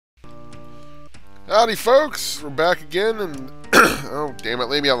Howdy, folks. We're back again, and oh damn it,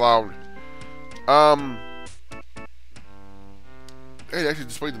 leave me alone. Hey, I actually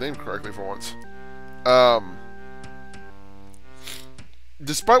displayed the name correctly for once.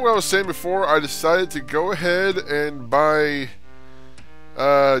 Despite what I was saying before, I decided to go ahead and buy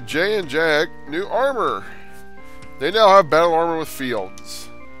Jay and Jack new armor. They now have battle armor with fields.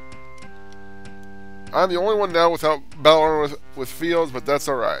 I'm the only one now without battle armor with fields, but that's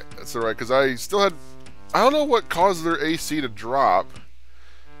alright. That's alright, because I still had... I don't know what caused their AC to drop,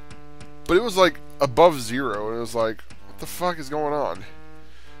 but it was like above 0, and it was like, what the fuck is going on?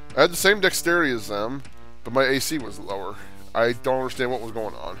 I had the same dexterity as them, but my AC was lower. I don't understand what was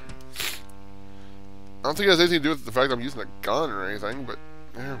going on. I don't think it has anything to do with the fact that I'm using a gun or anything, but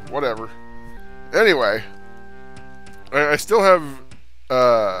whatever. Anyway, I still have...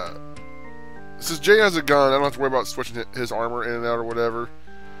 Since Jay has a gun, I don't have to worry about switching his armor in and out or whatever.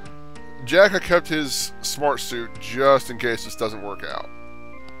 Jack, I kept his smart suit just in case this doesn't work out.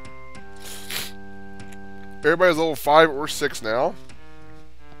 Everybody's level 5 or 6 now.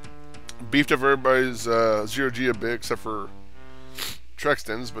 Beefed up everybody's 0G a bit, except for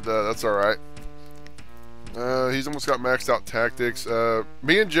Trexton's, but that's alright. He's almost got maxed out tactics.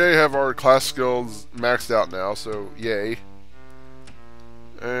 Me and Jay have our class skills maxed out now, so yay.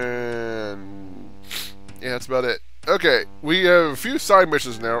 And yeah, that's about it. Okay, we have a few side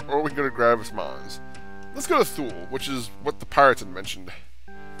missions now, or we can go to Gravis Mines. Let's go to Thule, which is what the pirates had mentioned.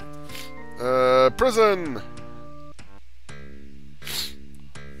 Prison!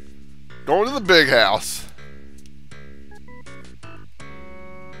 Going to the big house.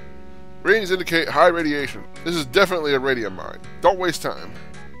 Readings indicate high radiation. This is definitely a radium mine. Don't waste time.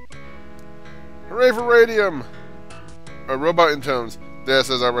 Hooray for radium! A robot intones.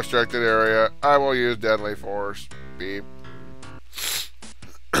 This is a restricted area. I will use deadly force. Beep.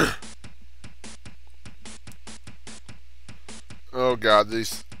 Oh god,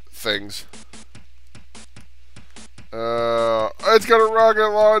 these things. It's got a rocket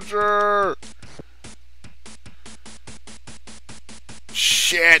launcher!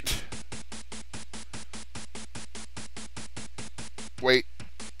 Shit! Wait.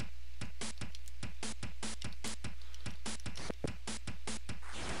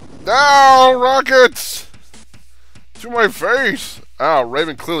 Ow! Rockets! To my face! Ow,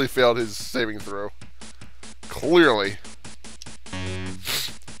 Raven clearly failed his saving throw. Clearly.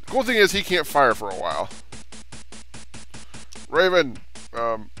 The cool thing is he can't fire for a while. Raven!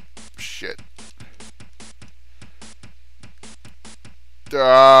 Shit.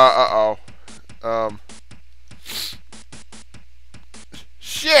 Uh-oh.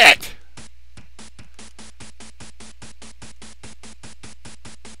 Shit!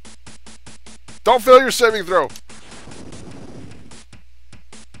 Don't fail your saving throw!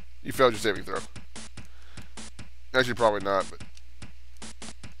 You failed your saving throw. Actually, probably not, but...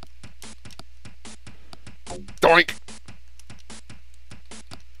 Doink!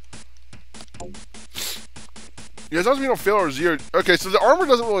 Yeah, as long as we don't fail our 0... Okay, so the armor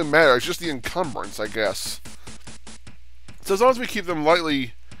doesn't really matter. It's just the encumbrance, I guess. So as long as we keep them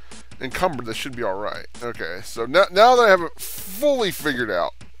lightly encumbered, this should be alright. Okay, so now that I have it fully figured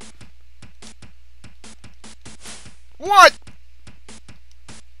out... What?!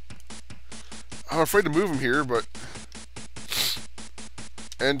 I'm afraid to move him here, but...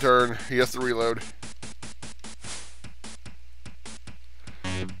 End turn. He has to reload.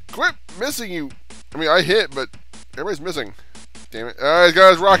 Quit missing, you! I mean, I hit, but everybody's missing. Damn it. He's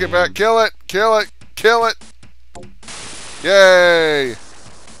got his rocket back. Kill it! Kill it! Kill it! Yay!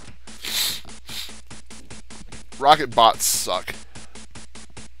 Rocket bots suck.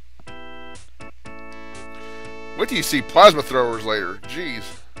 Wait till you see plasma throwers later. Jeez.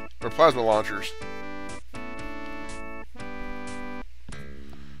 Or plasma launchers.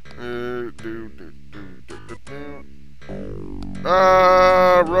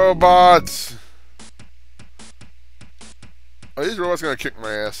 Robots! Are these robots gonna kick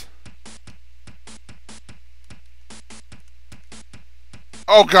my ass?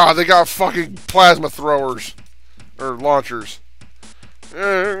 Oh god, they got fucking plasma throwers. Or launchers.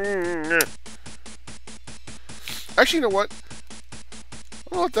 Actually, you know what?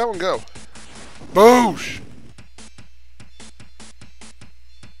 I'll let that one go. Boosh!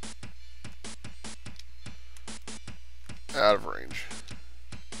 Out of range.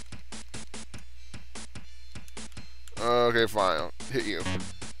 Okay, fine. I'll hit you.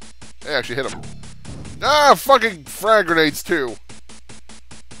 Hey, actually hit him. Ah, fucking frag grenades too.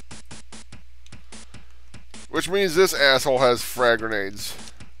 Which means this asshole has frag grenades.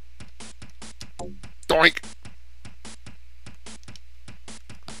 Doink!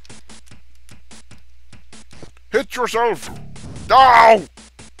 Hit yourself! No!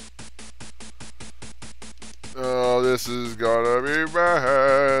 Oh, this is gonna be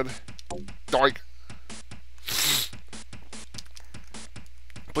bad. Doink.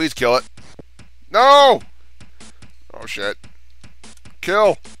 Please kill it. No! Oh, shit.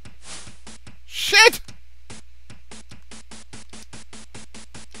 Kill. Shit!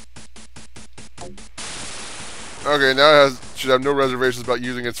 Okay, now it should have no reservations about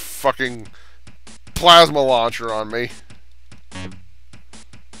using its fucking plasma launcher on me.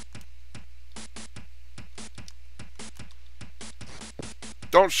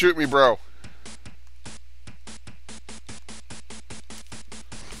 Don't shoot me, bro.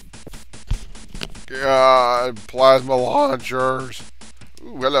 God, plasma launchers.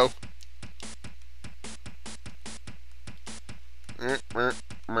 Ooh, hello.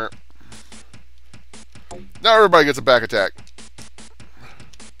 Now everybody gets a back attack.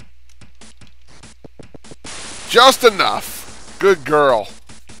 Just enough. Good girl.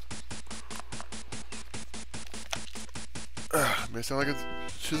 May sound like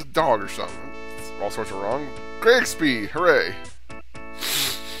she's a dog or something. It's all sorts of wrong. Great XP. Hooray.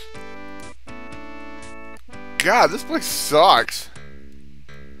 God, this place sucks.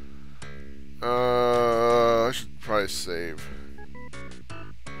 I should probably save.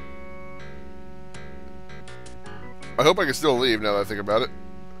 I hope I can still leave now that I think about it.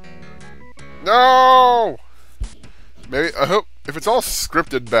 No! Maybe, I hope, if it's all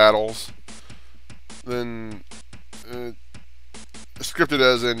scripted battles, then, scripted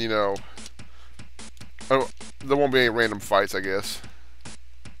as in, you know, there won't be any random fights, I guess.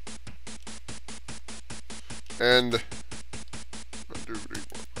 And,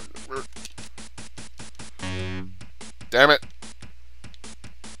 damn it.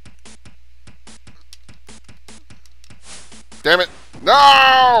 Damn it.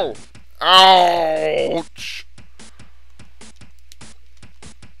 No! Ouch!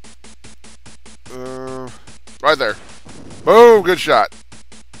 Right there. Boom! Good shot.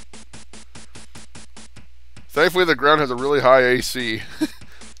 Thankfully, the ground has a really high AC.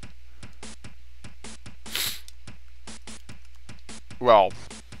 Well,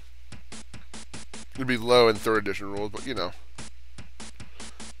 it'd be low in 3rd edition rules, but you know.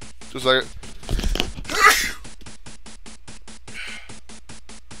 Just like it.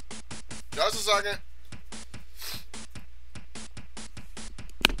 Just a second.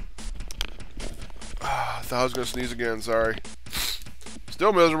 I thought I was going to sneeze again, sorry.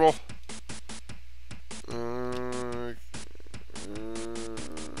 Still miserable.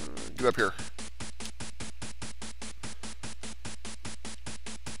 Get up here.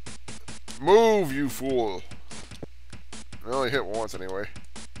 Move, you fool. I only hit once anyway.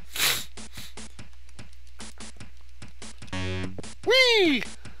 Whee!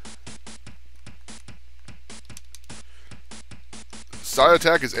 Side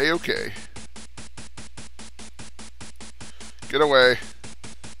attack is A-okay. Get away.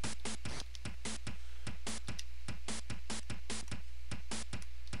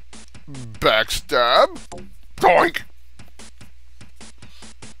 Backstab. Doink!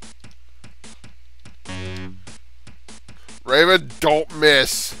 Raven, don't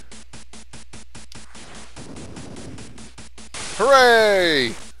miss.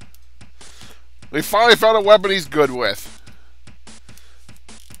 Hooray! We finally found a weapon he's good with.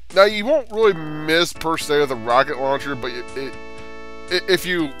 Now, you won't really miss, per se, with a rocket launcher, but if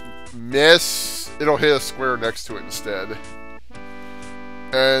you miss, it'll hit a square next to it instead.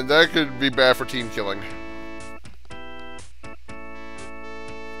 And that could be bad for team killing.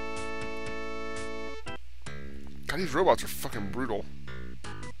 God, these robots are fucking brutal.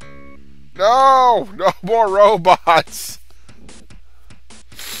 No! No more robots!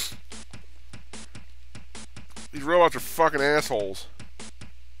 These robots are fucking assholes.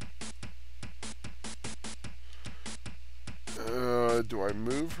 Do I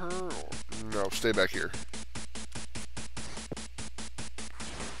move her? Or no, stay back here.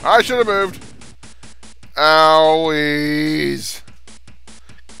 I should have moved. Owies.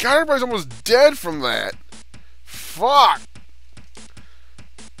 God, everybody's almost dead from that. Fuck.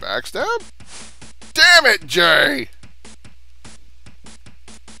 Backstab? Damn it, Jay!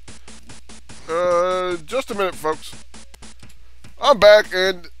 Just a minute, folks. I'm back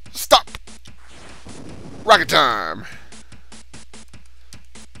and stop. Rocket time.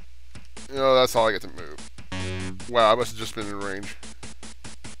 Oh, that's all I get to move. Wow, I must have just been in range.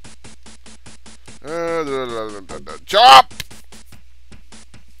 Chop!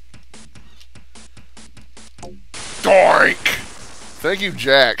 Doink! Thank you,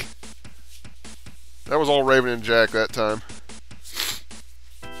 Jack. That was all Raven and Jack that time.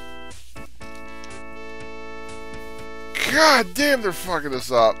 God damn, they're fucking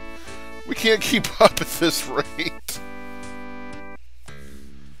us up. We can't keep up at this rate.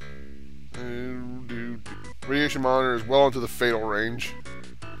 Radiation monitor is well into the fatal range.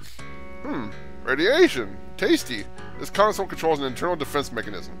 Radiation. Tasty. This console controls an internal defense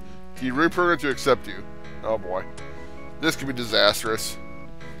mechanism. Can you reprogram to accept you? Oh boy. This could be disastrous.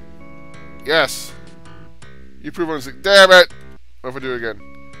 Yes. You prove on. Damn it! What if I do it again?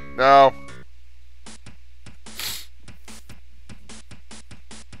 No.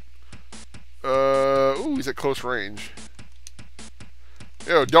 Ooh, he's at close range.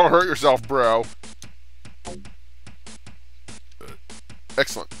 Yo, don't hurt yourself, bro.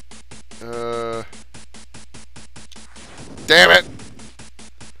 Excellent. Damn it!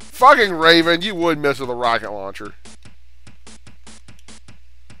 Fucking Raven, you would miss with a rocket launcher.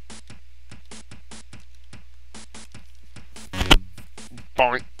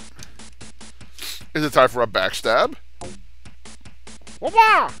 Boink. Is it time for a backstab?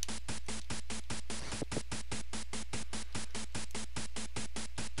 Wah-wah!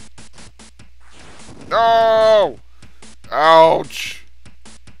 No! Ouch!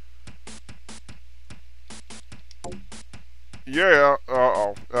 Yeah,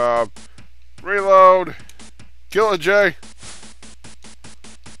 uh-oh. Reload. Kill it, Jay.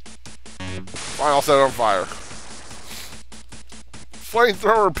 Fine, I'll set it on fire.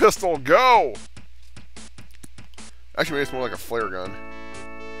 Flamethrower pistol, go! Actually, maybe it's more like a flare gun.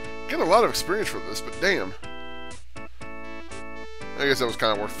 Getting a lot of experience for this, but damn. I guess that was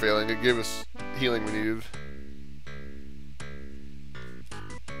kind of worth failing. It gave us healing we needed.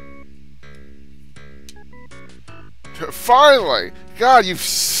 Finally! God, you've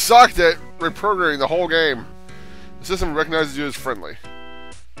sucked at reprogramming the whole game. The system recognizes you as friendly.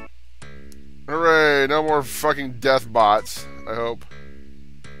 Hooray, no more fucking death bots, I hope.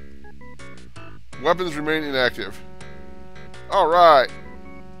 Weapons remain inactive. Alright.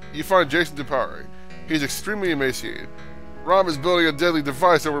 You find Jason Dupari. He's extremely emaciated. Rom is building a deadly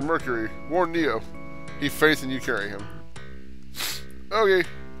device over Mercury. Warn Neo. He faints and you carry him. Okay.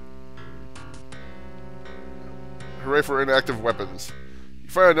 Hooray for inactive weapons. You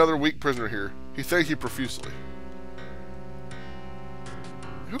find another weak prisoner here. He thanks you profusely.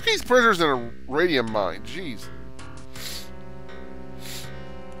 Who keeps prisoners in a radium mine? Jeez.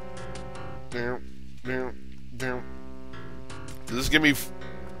 Does this give me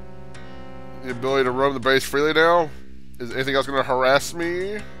the ability to roam the base freely now? Is anything else going to harass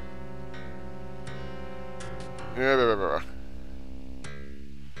me? Yeah, blah, blah, blah.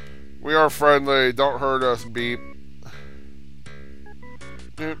 We are friendly. Don't hurt us, beep.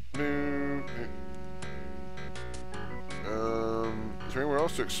 Is there anywhere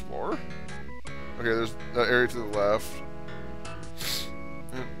else to explore? Okay, there's that area to the left.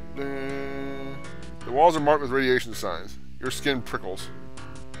 The walls are marked with radiation signs. Your skin prickles.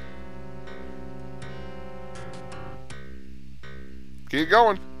 Keep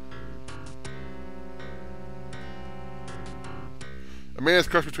going. A man is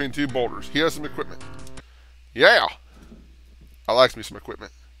crushed between two boulders. He has some equipment. Yeah! I likes me some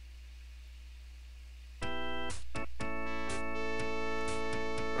equipment.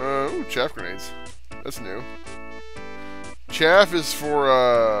 Ooh, chaff grenades. That's new. Chaff is for,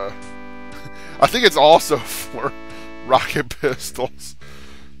 I think it's also for rocket pistols.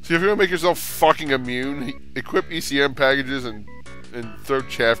 So if you want to make yourself fucking immune, equip ECM packages and throw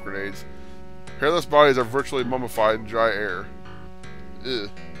chaff grenades. Hairless bodies are virtually mummified in dry air. Ugh.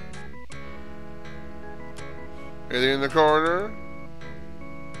 Anything in the corner?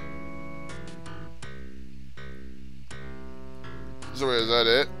 So wait, is that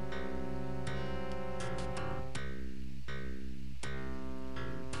it?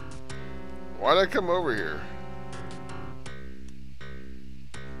 Why'd I come over here?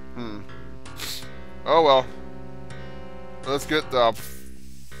 Oh well. Let's get the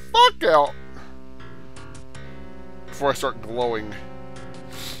fuck out before I start glowing.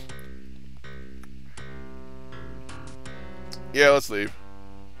 Yeah, let's leave.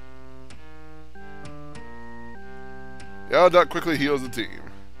 Yeah, Duck quickly heals the team.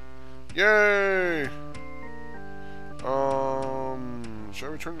 Yay! Should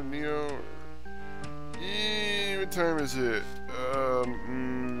I return to Neo? What time is it?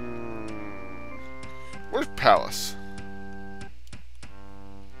 Where's Palace?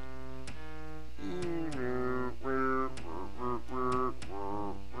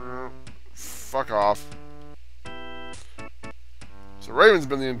 Fuck off. So Raven's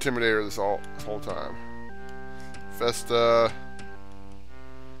been the intimidator this whole time. Festa,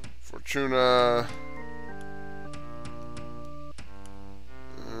 Fortuna.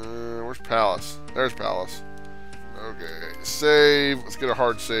 Where's Palace? There's Palace. Okay, save. Let's get a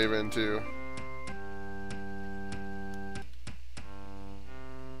hard save in too.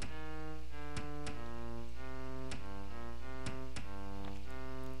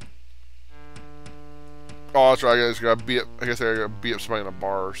 Oh, that's right. I guess I gotta beat up. I guess I gotta beat up somebody in a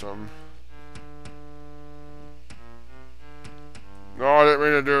bar or something. No, I didn't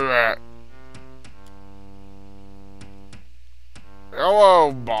mean to do that.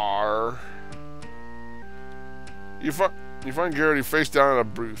 Hello, bar. You find Garrity face down in a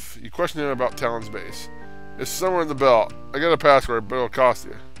booth. You question him about Talon's base. It's somewhere in the belt. I got a password, but it'll cost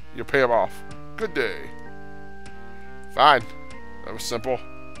you. You'll pay him off. Good day. Fine. That was simple.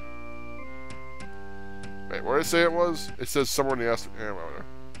 Wait, where did it say it was? It says somewhere in the Est.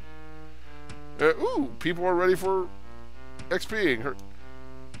 Yeah, ooh, people are ready for XPing.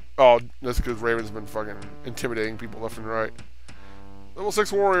 Oh, that's because Raven's been fucking intimidating people left and right. Level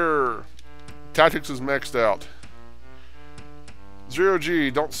 6 warrior. Tactics is maxed out.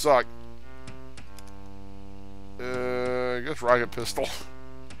 0G, don't suck. I guess rocket pistol.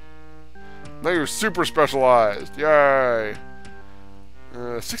 Now you're super specialized. Yay.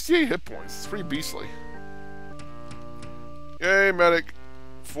 68 hit points. It's pretty beastly. Yay, medic.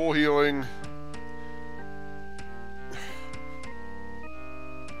 Full healing.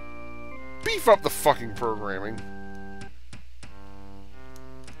 Beef up the fucking programming.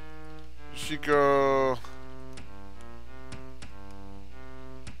 Chico.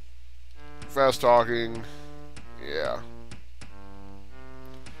 Fast talking. Yeah.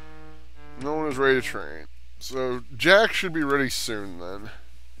 No one is ready to train. So Jack should be ready soon then.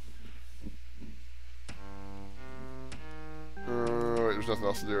 Wait, there's nothing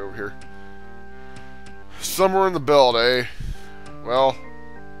else to do over here. Somewhere in the belt, eh? Well,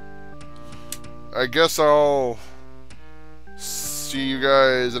 I guess I'll see you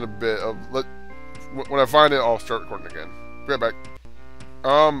guys in a bit. When I find it, I'll start recording again. Be right back.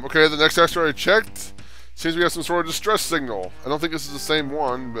 Okay, the next extra I checked seems we have some sort of distress signal. I don't think this is the same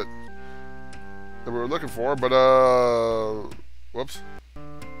one, but that we were looking for, but whoops.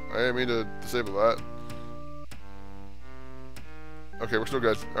 I didn't mean to disable that. Okay, we're still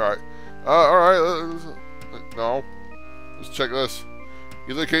good. Alright. Alright, no. Let's check this.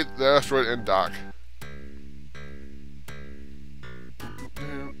 You locate the asteroid and dock.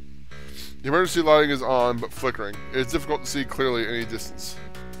 The emergency lighting is on, but flickering. It is difficult to see clearly at any distance.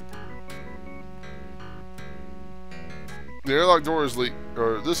 The airlock door is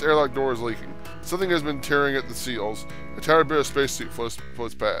this airlock door is leaking. Something has been tearing at the seals. A tattered bit of spacesuit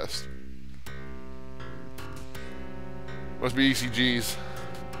floats past. Must be ECGs.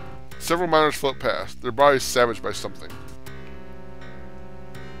 Several miners float past, their bodies savaged by something.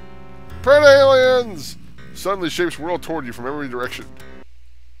 Pred aliens! Suddenly shapes whirl toward you from every direction.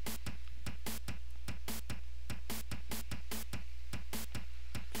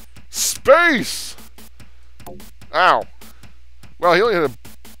 Space! Ow. Well, he only had a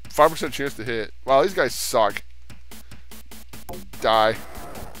 5% chance to hit. Wow, these guys suck. Die.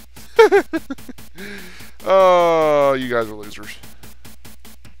 Oh, you guys are losers.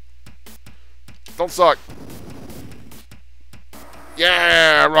 Don't suck.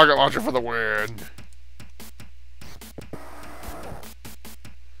 Yeah, rocket launcher for the win.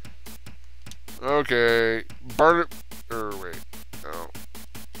 Okay, burn it. Or wait, no.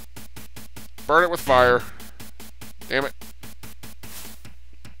 Burn it with fire. Damn it.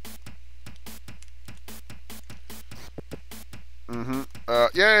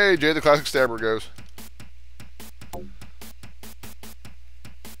 Yay, Jay the Classic Stabber goes.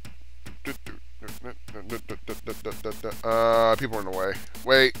 People are in the way.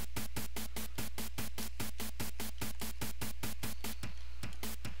 Wait.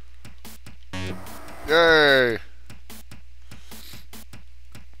 Yay.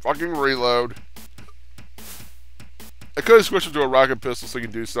 Fucking reload. I could have switched it to a rocket pistol so you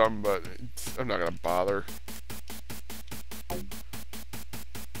can do something, but I'm not gonna bother.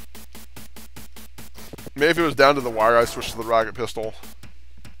 Maybe if it was down to the wire, I'd switch to the rocket pistol.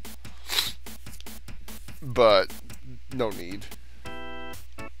 But no need.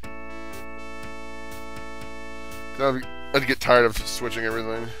 I'd get tired of switching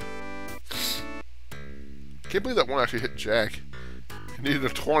everything. Can't believe that one actually hit Jack. He needed a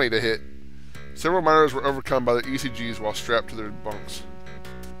 20 to hit. Several miners were overcome by the ECGs while strapped to their bunks.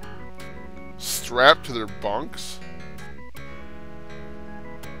 Strapped to their bunks?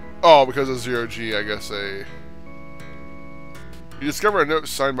 Oh, because of 0G, I guess You discover a note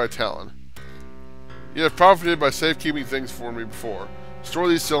signed by Talon. You have profited by safekeeping things for me before. Store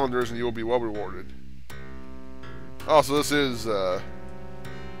these cylinders and you will be well rewarded. Oh, so this is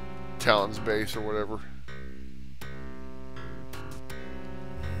Talon's base or whatever.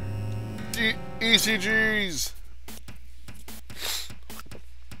 ECGs.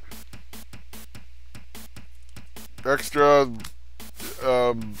 Extra.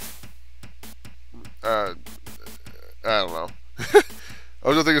 I don't know. I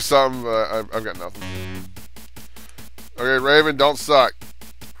was gonna think of something, but I've got nothing. Okay, Raven, don't suck.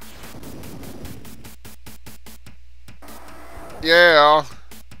 Yeah.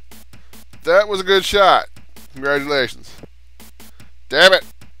 That was a good shot. Congratulations. Damn it.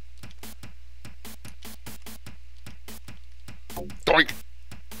 Doink.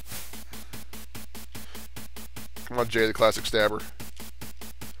 Come on, Jay, the classic stabber.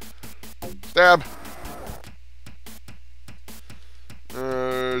 Stab.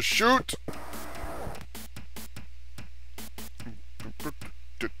 Shoot.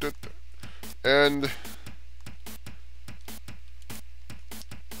 And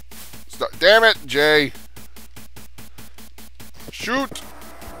stop. Damn it, Jay. Shoot.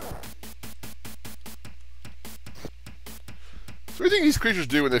 So what do you think these creatures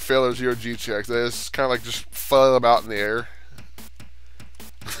do when they fail their zero-G checks? They just kind of like just flail them out in the air.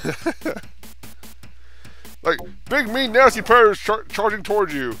 Like, big, mean, nasty predators charging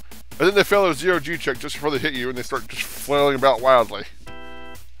towards you. And then they fail their zero-G check just before they hit you, and they start just flailing about wildly.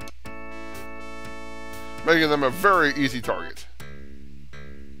 Making them a very easy target.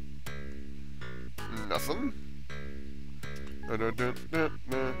 Nothing.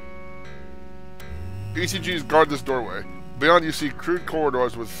 ECGs guard this doorway. Beyond you see crude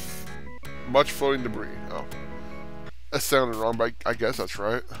corridors with much floating debris. Oh. That sounded wrong, but I guess that's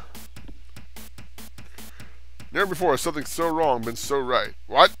right. Never before has something so wrong been so right.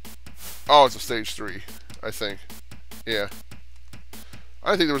 What? Oh, it's a stage 3, I think. Yeah. I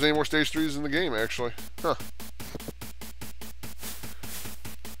didn't think there was any more stage 3s in the game, actually. Huh.